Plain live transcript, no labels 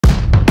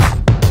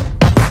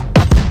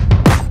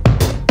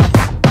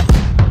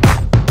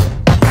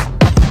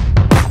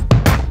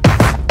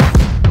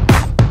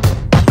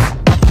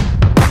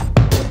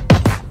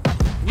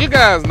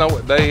guys know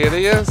what day it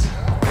is.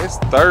 It's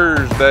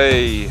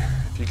Thursday.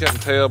 If you couldn't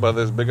tell by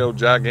this big old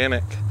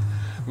gigantic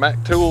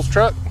Mac Tools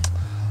truck.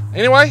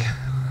 Anyway,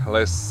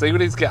 let's see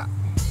what he's got.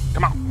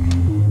 Come on.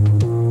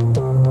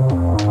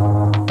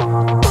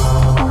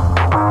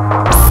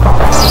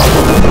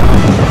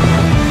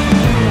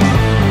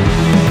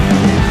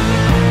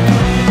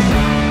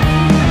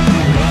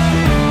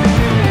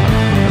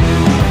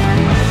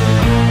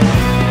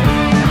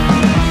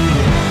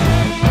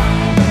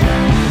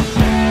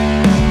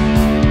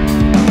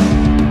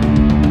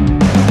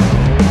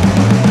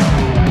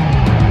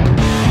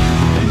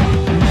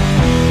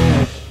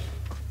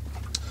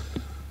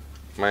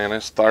 Man,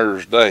 it's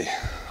Thursday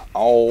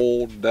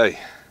all day.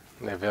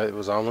 If it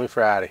was only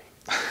Friday.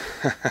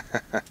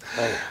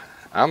 Hey.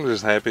 I'm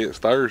just happy it's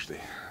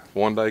Thursday.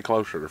 One day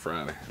closer to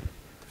Friday.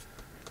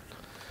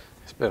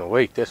 It's been a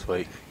week this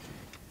week.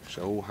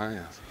 Sure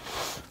has.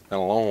 Been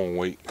a long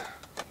week.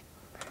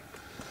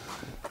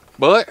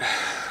 But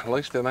at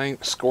least it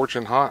ain't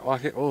scorching hot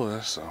like it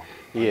was. So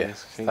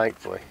yes,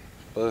 thankfully.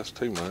 Buzz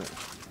too much.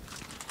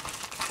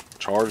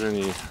 Charging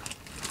you.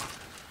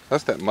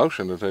 That's that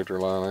motion detector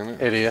line,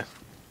 ain't it? It is.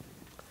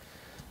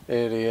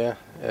 It is.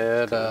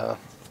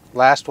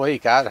 Last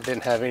week I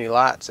didn't have any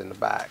lights in the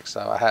back,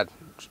 so I had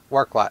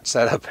work lights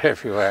set up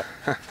everywhere.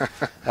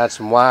 Had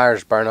some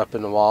wires burn up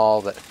in the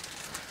wall that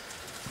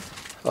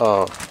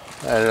I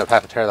ended up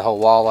having to tear the whole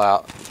wall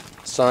out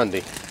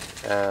Sunday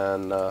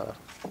and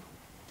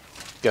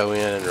go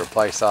in and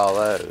replace all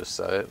those.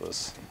 So it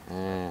was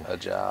a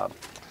job.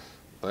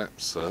 That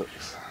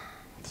sucks.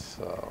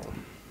 So.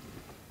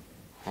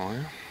 Oh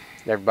yeah.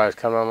 Everybody's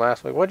coming on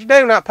last week. What'd you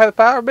do? Not pay the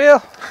power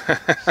bill?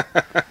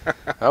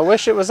 I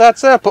wish it was that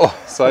simple.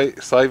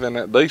 Saving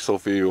that diesel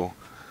fuel.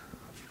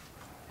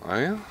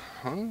 Well,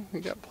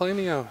 you got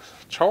plenty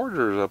of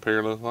chargers up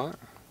here, looks like.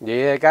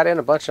 Yeah, got in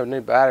a bunch of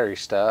new battery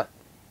stuff.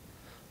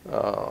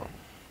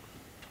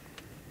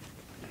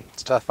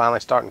 Stuff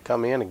finally starting to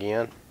come in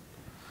again.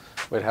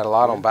 We'd had a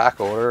lot on back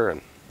order and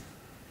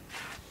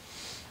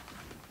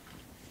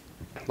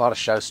a lot of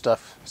show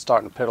stuff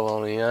starting to piddle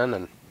on in.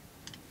 And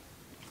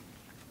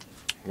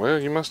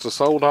well, you must have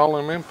sold all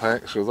them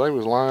impacts because they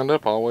was lined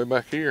up all the way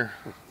back here.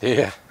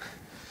 Yeah.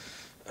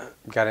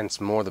 Got in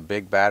some more of the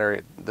big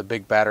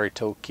battery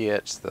tool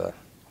kits, the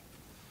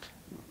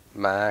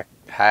Mac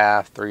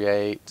half,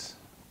 3/8,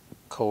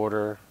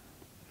 quarter,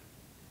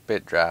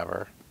 bit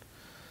driver,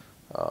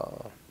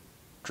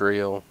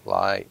 drill,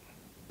 light.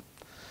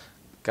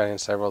 Got in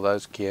several of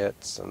those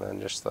kits, and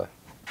then just the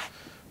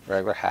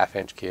regular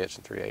 1/2-inch kits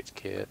and 3/8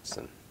 kits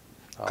and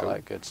all cool.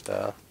 that good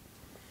stuff.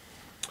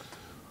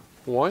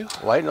 Well,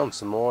 waiting on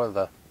some more of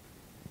the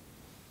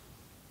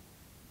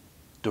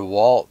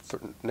DeWalt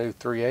new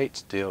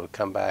 3/8 deal to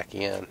come back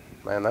in.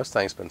 Man, those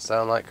things been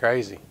selling like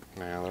crazy.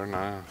 Yeah, they're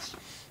nice.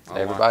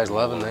 Everybody's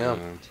loving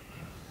them.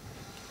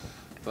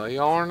 They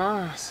are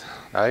nice.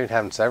 I'm even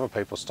having several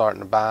people starting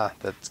to buy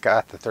that's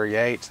got the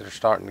 3/8s that are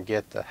starting to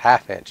get the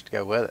 1/2-inch to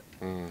go with it.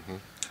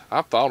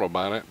 I've thought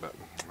about it, but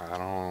I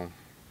don't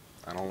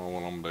know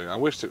what I'm gonna do. I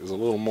wish it was a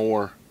little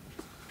more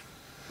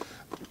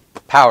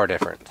power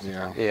difference.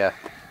 Yeah. Yeah.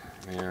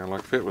 Yeah, like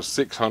if it was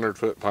 600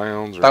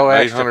 foot-pounds or throw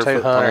 800 extra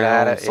 200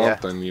 at it,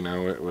 something, yeah. you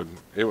know, it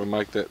would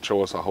make that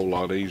choice a whole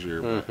lot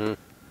easier. But you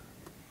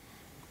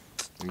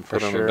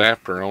put an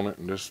adapter on it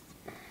and just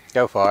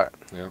go for it.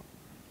 Yeah,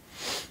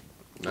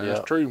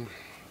 that's true.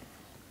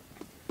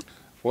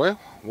 Well,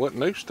 what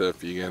new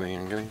stuff you got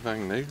in? Got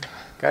anything new?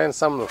 Got in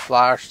some of the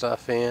flyer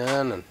stuff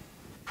in, and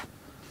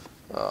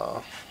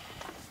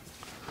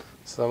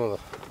some of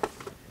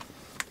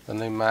the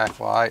new Mac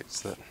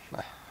lights that.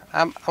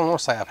 I want to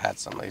say I've had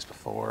some of these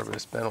before, but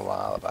it's been a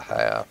while that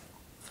I have.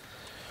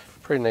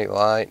 Pretty neat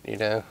light, you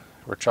know,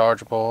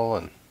 rechargeable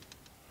and.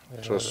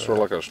 So it's sort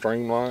of like a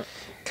Streamlight?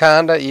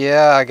 Kinda,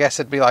 yeah. I guess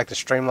it'd be like the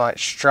Streamlight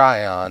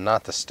Strion,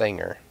 not the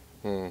Stinger.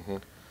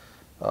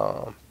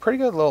 Pretty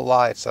good little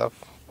lights. I've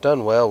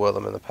done well with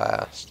them in the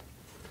past.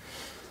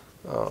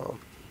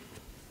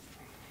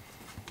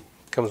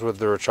 Comes with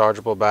the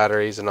rechargeable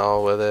batteries and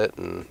all with it,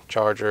 and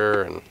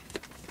charger, and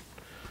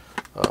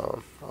I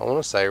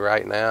want to say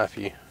right now, if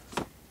you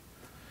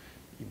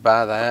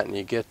buy that and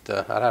you get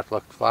the, I'd have to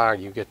look at the flyer,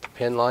 you get the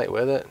penlight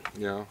with it.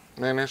 Yeah,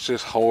 man, it's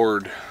just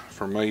hard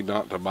for me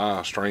not to buy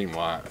a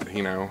Streamlight,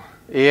 you know.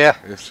 Yeah.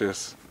 It's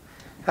just,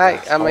 hey,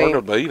 it's I mean,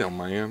 hard to beat them,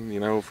 man, you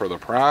know, for the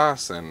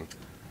price. And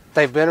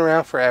they've been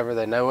around forever.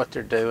 They know what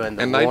they're doing.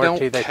 And they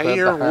don't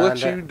care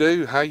what you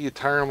do, how you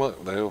tear them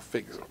up, they'll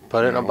fix them.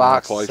 Put it in a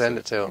box and send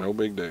it to them. No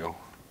big deal.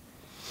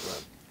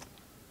 But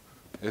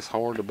it's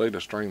hard to beat a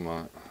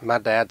Streamlight. My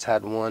dad's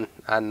had one,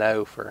 I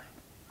know, for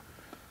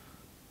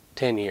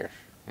 10 years.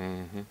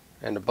 And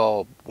the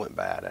bulb went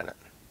bad in it.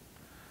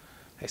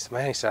 He said,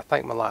 man, I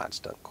think my light's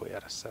done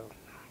quit. So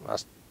I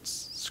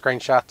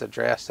screenshot the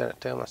address, sent it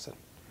to him. I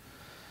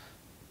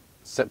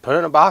said, put it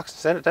in a box and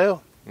send it to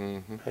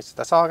him. He said,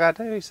 that's all I got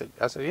to do. He said,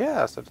 I said,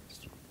 yeah. I said,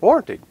 it's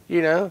warranted,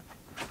 you know.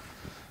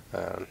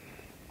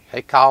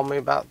 He called me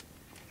about,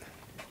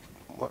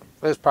 it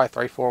was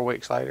probably 3-4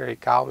 weeks later. He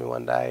called me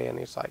one day and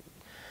he's like,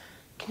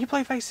 can you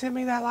believe they sent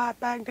me that light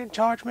back and didn't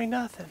charge me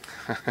nothing?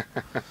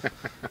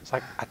 It's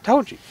like, I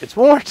told you, it's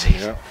warranty.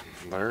 Yep.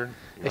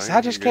 They said,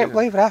 I just can't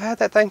believe it. I've had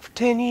that thing for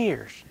 10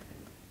 years.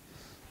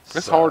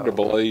 It's hard to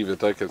believe that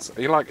they could,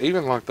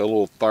 even like the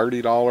little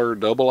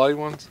 $30 AA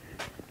ones.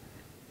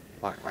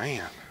 Like,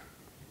 man.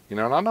 You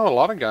know, and I know a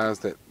lot of guys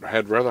that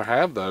had rather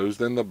have those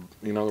than the,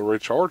 the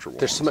rechargeable ones.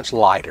 They're so much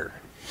lighter.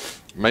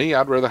 Me,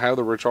 I'd rather have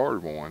the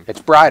rechargeable one.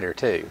 It's brighter,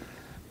 too.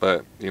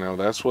 But,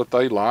 that's what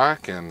they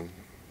like. And,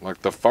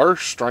 like, the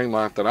first stream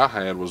light that I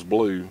had was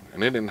blue,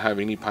 and it didn't have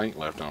any paint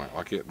left on it.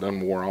 Like, it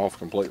done wore off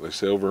completely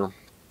silver,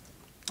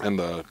 and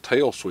the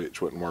tail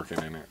switch wasn't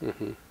working in it.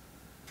 Mm-hmm.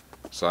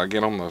 So I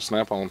get on the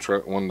Snap-on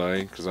truck one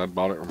day, because I'd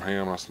bought it from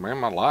him. I said, man,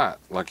 my light,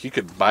 like, you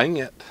could bang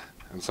it,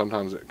 and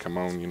sometimes it'd come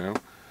on,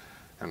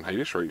 And he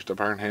just reached up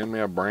there and handed me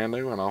a brand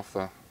new one off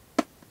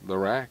the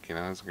rack,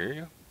 I was like, here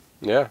you go.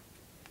 Yeah.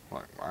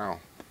 Like, wow.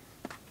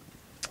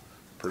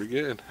 Pretty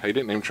good. He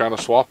didn't even try to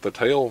swap the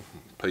tail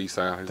piece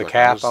out. He's the like,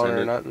 cap on it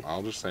or nothing?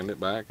 I'll just send it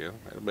back. It'll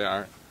be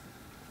all right.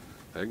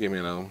 They'll give me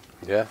another one.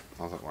 Yeah.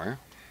 I was like, well,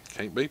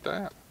 can't beat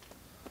that.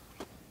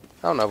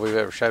 I don't know if we've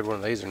ever showed one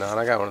of these or not.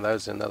 I got one of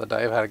those in the other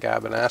day. I've had a guy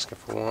been asking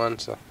for one,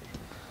 so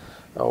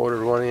I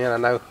ordered one in. I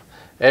know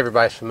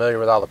everybody's familiar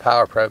with all the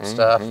power probe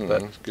stuff,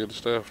 but it's good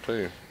stuff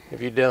too. If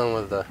you're dealing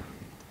with the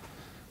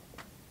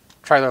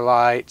trailer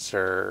lights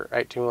or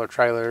 18-wheeler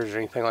trailers or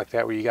anything like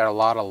that where you got a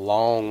lot of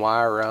long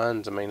wire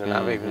runs, I mean, and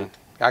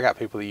I got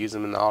people that use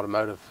them in the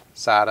automotive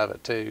side of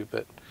it too,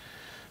 but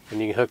when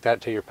you can hook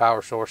that to your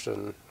power source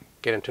and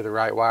get into the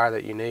right wire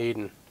that you need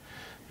and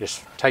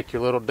just take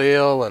your little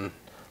deal and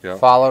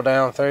follow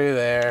down through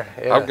there.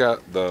 Yeah. I've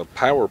got the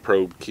power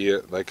probe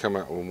kit. They come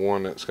out with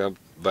one that's got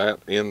that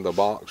in the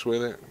box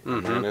with it.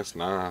 Man, it's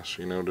nice,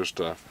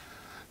 just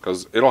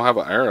because it'll have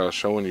an arrow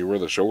showing you where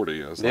the short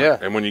is.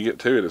 Like, and when you get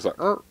to it, it's like,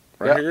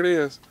 right here it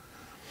is.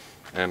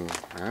 And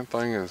that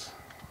thing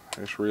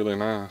it's really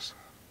nice.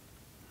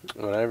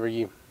 Whenever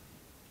you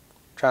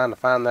trying to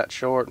find that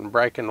short and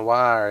breaking the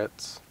wire,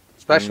 it's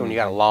especially when you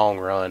got a long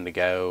run to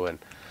go and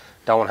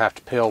don't want to have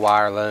to peel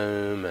wire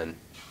loom. And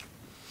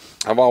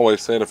I've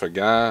always said if a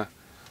guy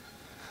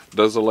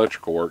does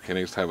electrical work, he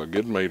needs to have a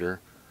good meter,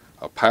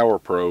 a power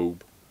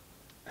probe.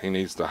 He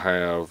needs to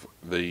have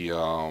the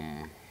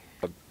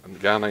a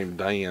guy named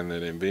Dan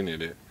that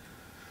invented it,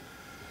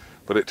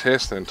 but it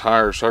tests the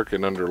entire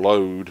circuit under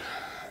load.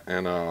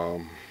 And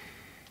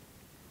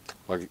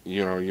like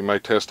you may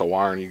test a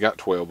wire and you got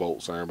 12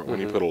 volts there, but when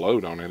you put a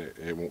load on it,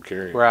 it won't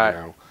carry it. Right.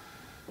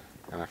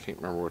 And I can't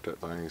remember what that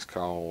thing is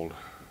called,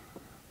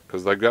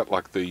 because they got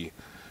like the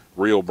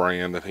real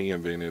brand that he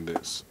invented.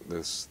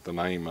 That's the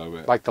name of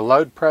it. Like the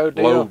Load Pro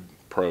deal? Load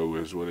Pro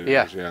is what it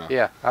is.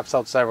 Yeah, I've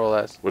sold several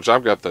of those. Which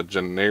I've got the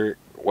generic.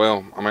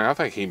 Well, I mean, I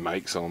think he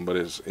makes them, but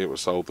it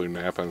was sold through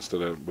Napa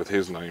instead of with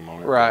his name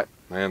on it. Right.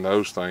 But, man,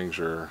 those things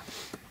they're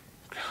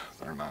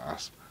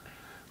nice.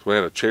 So we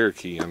had a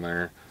Cherokee in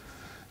there.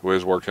 We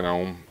was working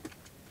on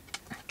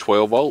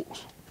 12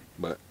 volts,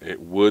 but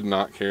it would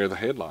not carry the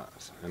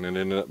headlights, and it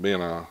ended up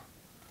being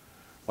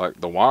like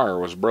the wire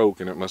was broke,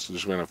 and it must have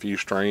just been a few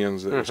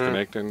strands that was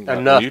connecting.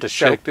 Enough to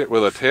checked it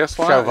with a test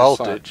light. Show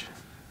voltage.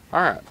 Like,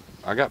 all right,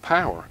 I got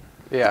power.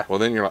 Yeah. Well,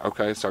 then you're like,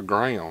 okay, it's our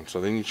ground.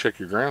 So then you check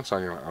your ground side,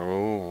 and you're like,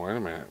 oh, wait a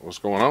minute, what's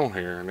going on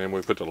here? And then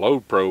we put the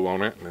load probe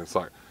on it, and it's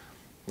like,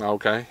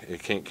 okay,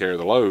 it can't carry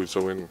the load,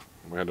 so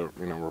we had to,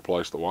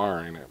 replace the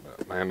wire in it.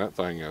 But man, that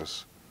thing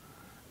is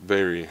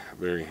very,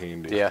 very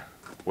handy. Yeah.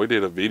 We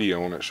did a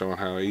video on it showing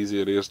how easy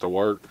it is to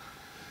work.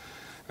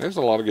 There's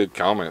a lot of good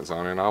comments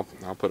on it.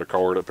 I'll put a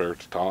card up there at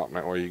the top, and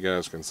that way you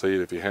guys can see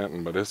it if you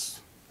hadn't. But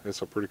it's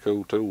a pretty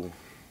cool tool.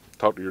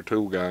 Talk to your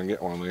tool guy and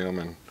get one of them,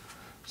 and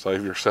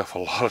save yourself a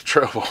lot of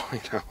trouble.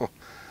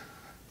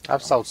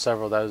 I've sold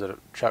several of those at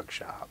truck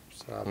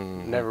shops. I've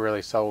never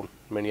really sold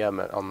many of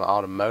them on the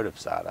automotive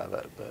side of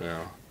it. But.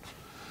 Yeah.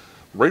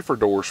 Reefer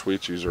door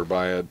switches are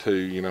bad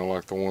too.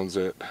 Like the ones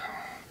that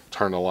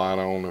turn the light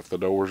on if the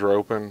doors are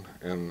open,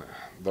 and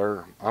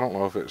I don't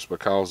know if it's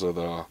because of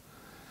the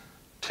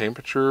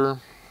temperature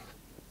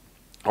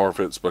or if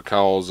it's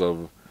because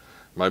of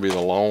maybe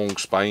the long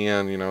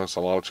span. It's a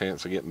lot of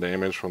chance of getting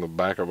damage from the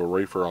back of a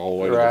reefer all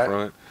the way to the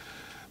front.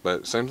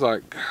 But it seems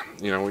like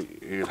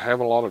you'd have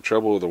a lot of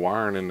trouble with the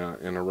wiring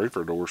in the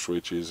reefer door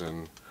switches,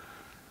 and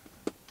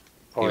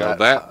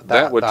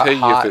that would tell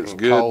you if it's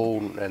good.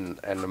 Cold and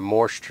the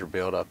moisture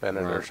build up in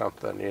it or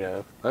something.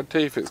 That'd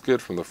tell you if it's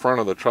good from the front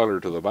of the trailer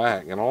to the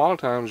back. And a lot of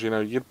times,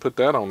 you'd put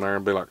that on there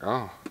and be like,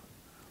 oh,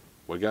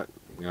 we got,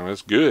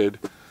 it's good.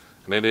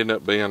 And it ended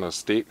up being a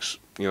sticks,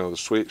 the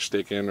switch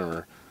sticking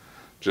or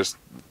just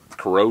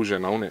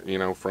corrosion on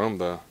it, from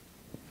the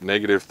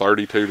negative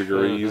 32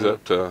 degrees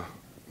up to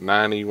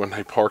 90 when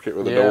they park it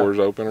with the doors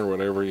open or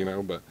whatever,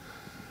 but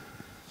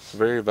it's a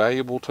very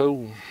valuable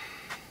tool.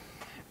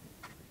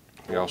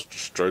 Y'all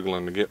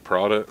struggling to get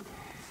product?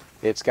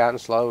 It's gotten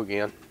slow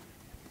again.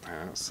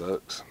 Yeah, it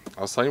sucks.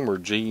 I seen where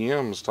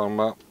GM's talking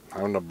about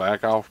having to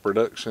back off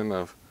production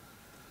of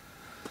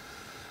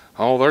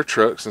all their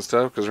trucks and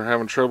stuff because they're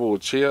having trouble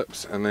with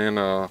chips. And then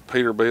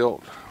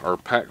Peterbilt, or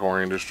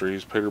PACCAR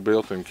Industries,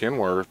 Peterbilt in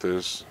Kenworth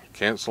is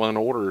canceling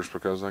orders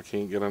because they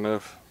can't get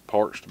enough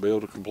parts to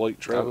build a complete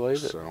truck. I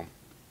believe it. So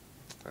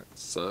that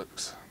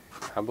sucks.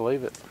 I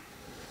believe it.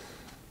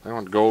 They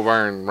want to go over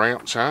there and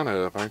ramp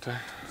China up, ain't they?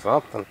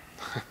 Something.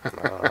 I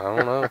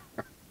don't know.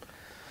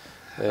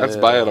 That's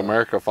bad.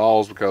 America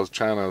falls because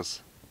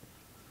China's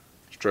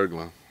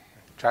struggling.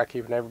 Try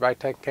keeping everybody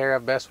taken care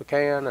of best we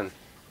can. And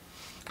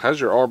how's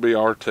your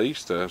RBRT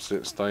stuff? Is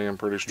it staying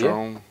pretty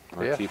strong?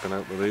 Yeah. Yeah. Keeping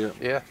up with it?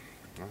 Yeah.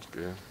 That's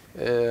good.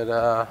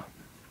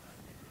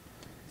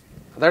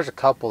 There's a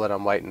couple that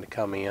I'm waiting to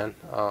come in.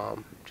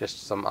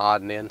 Just some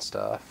odd and end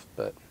stuff,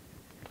 but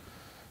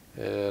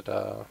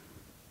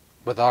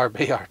with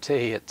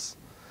RBRT,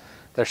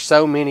 there's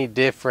so many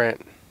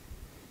different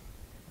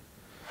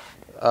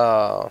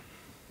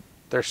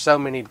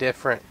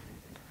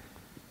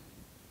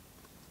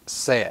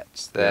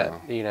sets that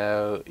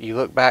you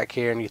look back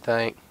here and you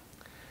think,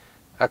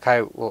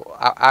 okay, well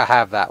I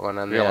have that one,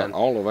 and then like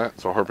all of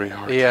that's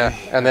RBRT. Yeah,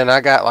 and then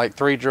I got like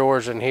 3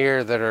 drawers in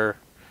here that are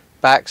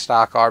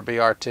backstock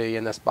RBRT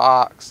in this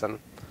box,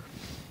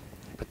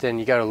 but then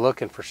you go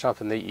looking for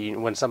something that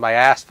when somebody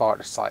asks for it,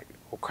 it's like,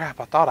 well, crap,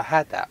 I thought I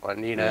had that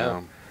one,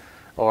 Yeah.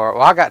 Or,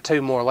 well, I got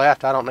 2 more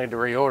left, I don't need to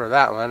reorder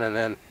that one, and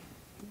then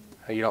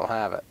you don't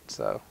have it.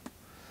 So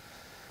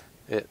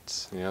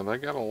it's they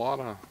got a lot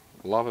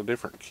of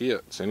different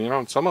kits,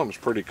 and some of them's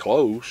pretty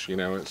close.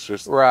 It's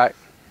just right.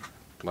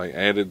 They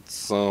added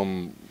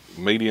some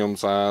medium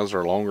size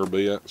or longer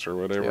bits or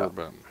whatever. Yeah.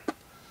 But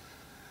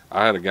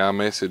I had a guy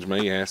message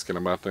me asking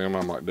about them.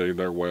 I'm like, dude,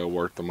 they're well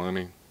worth the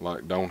money.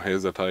 Like, don't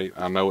hesitate.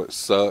 I know it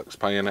sucks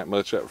paying that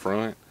much up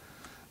front,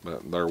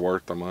 but they're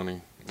worth the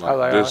money.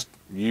 Like, just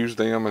use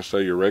them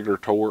instead of your regular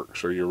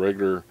Torx or your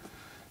regular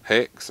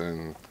Hex,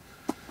 and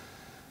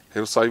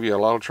it'll save you a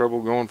lot of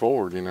trouble going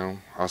forward.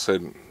 I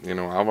said,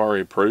 I've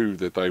already proved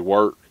that they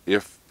work.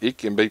 If it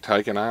can be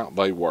taken out,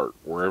 they work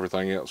where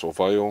everything else will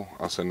fail.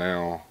 I said,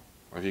 now,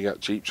 if you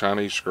got cheap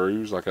Chinese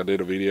screws, like I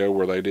did a video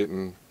where they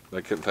couldn't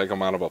take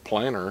them out of a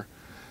planer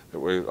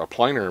we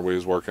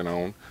was working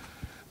on,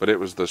 but it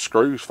was the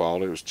screws'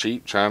 fault. It was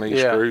cheap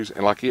Chinese screws,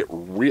 and like it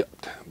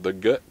ripped the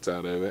guts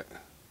out of it.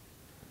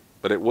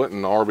 But it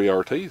wasn't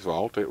RBRT's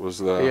fault. It was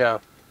the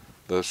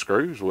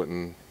screws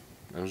wouldn't.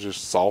 It was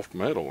just soft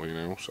metal,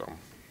 So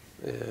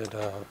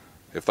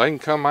if they can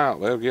come out,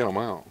 they'll get them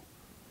out.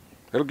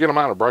 It'll get them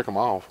out or break them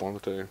off, one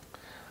of the two.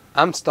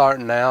 I'm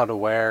starting now to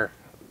where,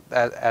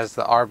 as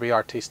the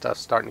RBRT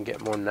stuff's starting to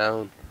get more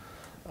known,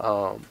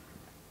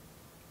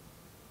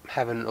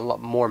 having a lot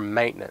more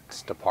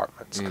maintenance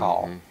departments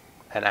call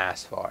and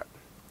ask for it.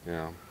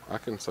 Yeah, I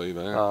can see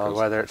that.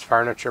 Whether it's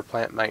furniture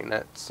plant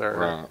maintenance or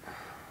right.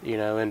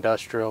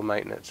 Industrial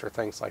maintenance or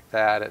things like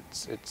that,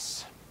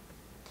 it's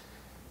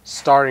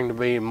starting to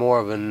be more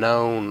of a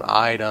known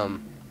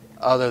item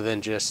other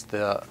than just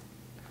the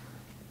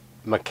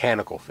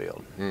mechanical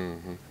field.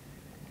 And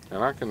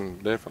I can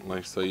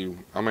definitely see,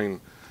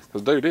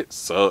 because dude, it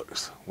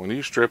sucks. When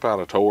you strip out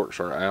a Torx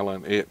or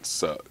Allen, it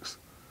sucks.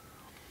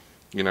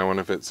 And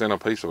if it's in a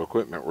piece of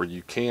equipment where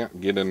you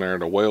can't get in there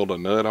to weld a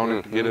nut on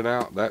it to get it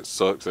out, that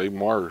sucks even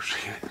worse.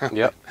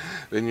 Yep.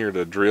 Then you're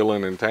to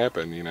drilling and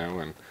tapping,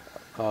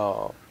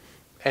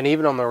 and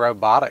even on the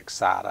robotics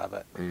side of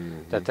it,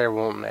 that they're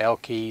wanting L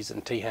keys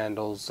and T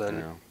handles and.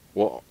 Yeah.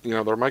 Well,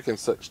 they're making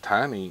such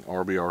tiny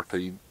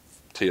RBRT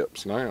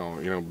tips now,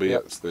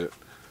 bits that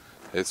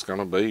it's going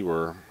to be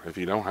where if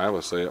you don't have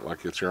a set,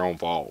 like it's your own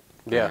fault.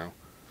 Yeah.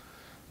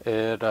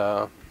 You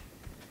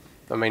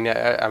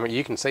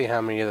can see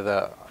how many of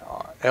the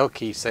L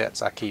key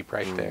sets I keep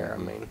right there.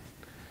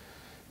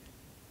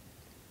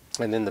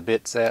 And then the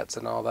bit sets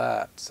and all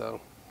that.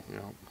 So.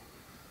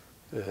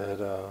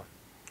 Yeah.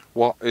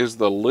 Well, is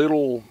the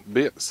little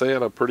bit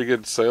set a pretty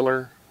good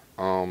seller?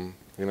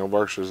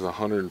 Versus the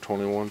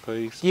 121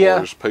 piece? Yeah.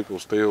 Or does people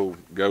still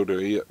go to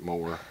it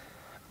more?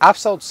 I've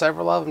sold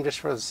several of them just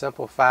for the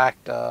simple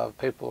fact of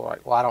people are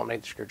like, well, I don't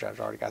need the screwdrivers.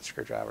 I already got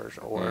screwdrivers.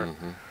 Or,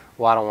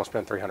 well, I don't want to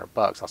spend $300.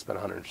 I'll spend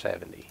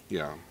 $170.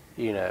 Yeah.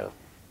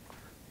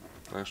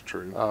 That's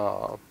true.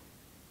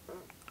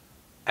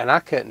 And I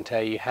couldn't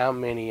tell you how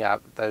many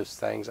of those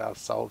things I've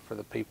sold for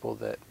the people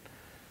that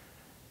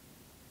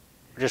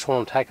just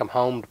want to take them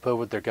home to put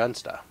with their gun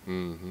stuff.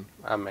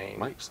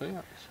 Makes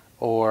sense.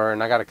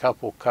 And I got a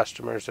couple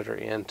customers that are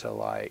into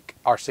like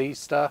RC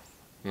stuff,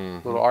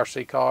 little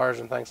RC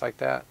cars and things like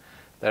that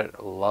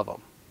love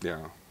them.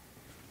 Yeah,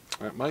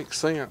 that makes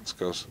sense,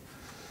 because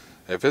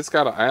if it's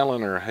got an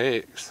Allen or a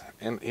Hex,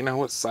 and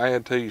what's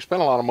sad too, you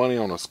spend a lot of money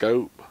on a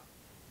scope,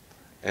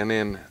 and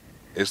then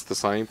it's the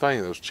same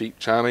thing. Those cheap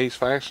Chinese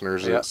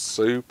fasteners, it's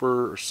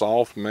super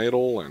soft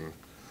metal, and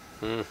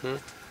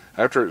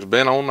after it's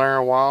been on there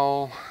a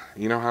while,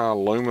 you know how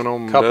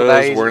aluminum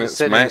does when it's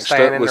matched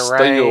up with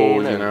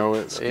steel, it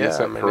gets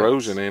that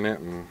corrosion in it,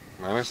 and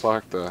it's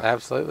like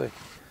absolutely.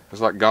 It's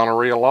like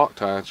gonorrhea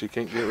Loctites. You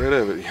can't get rid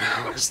of it.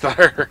 It's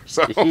there.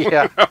 So,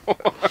 Yeah,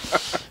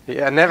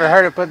 I never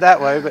heard it put that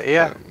way, but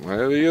yeah.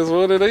 Well, it is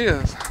what it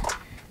is.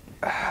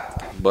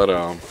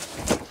 But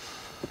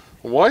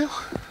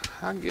well,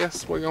 I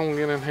guess we're gonna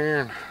get in here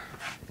and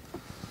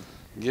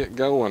get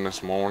going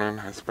this morning.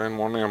 It's been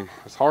one of them.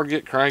 It's hard to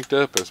get cranked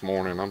up this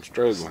morning. I'm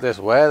struggling. This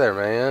weather,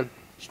 man.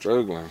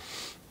 Struggling.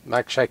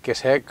 Might shake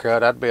this head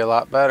crud. I'd be a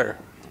lot better.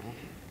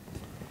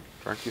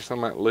 Drink you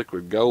some of that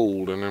liquid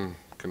gold and them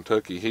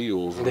Kentucky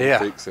Hills and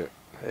fix it.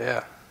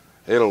 Yeah.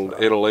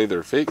 It'll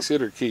either fix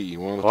it or kill you.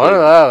 One or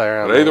the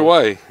other. But either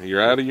way,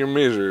 you're out of your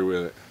misery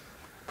with it.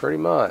 Pretty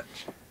much.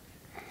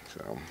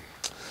 So,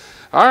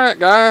 all right,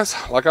 guys.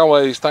 Like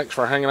always, thanks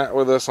for hanging out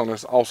with us on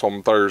this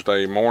awesome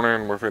Thursday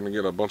morning. We're finna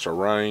get a bunch of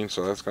rain,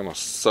 so that's gonna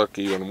suck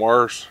even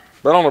worse.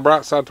 But on the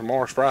bright side,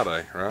 tomorrow's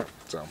Friday, right?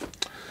 So,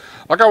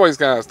 like always,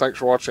 guys, thanks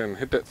for watching.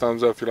 Hit that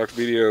thumbs up if you like the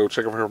video.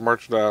 Check over here for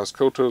merchandise,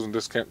 cool tools, and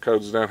discount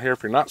codes down here.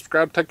 If you're not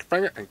subscribed, take your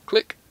finger and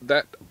click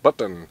that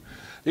button.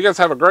 You guys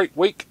have a great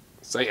week.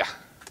 See ya.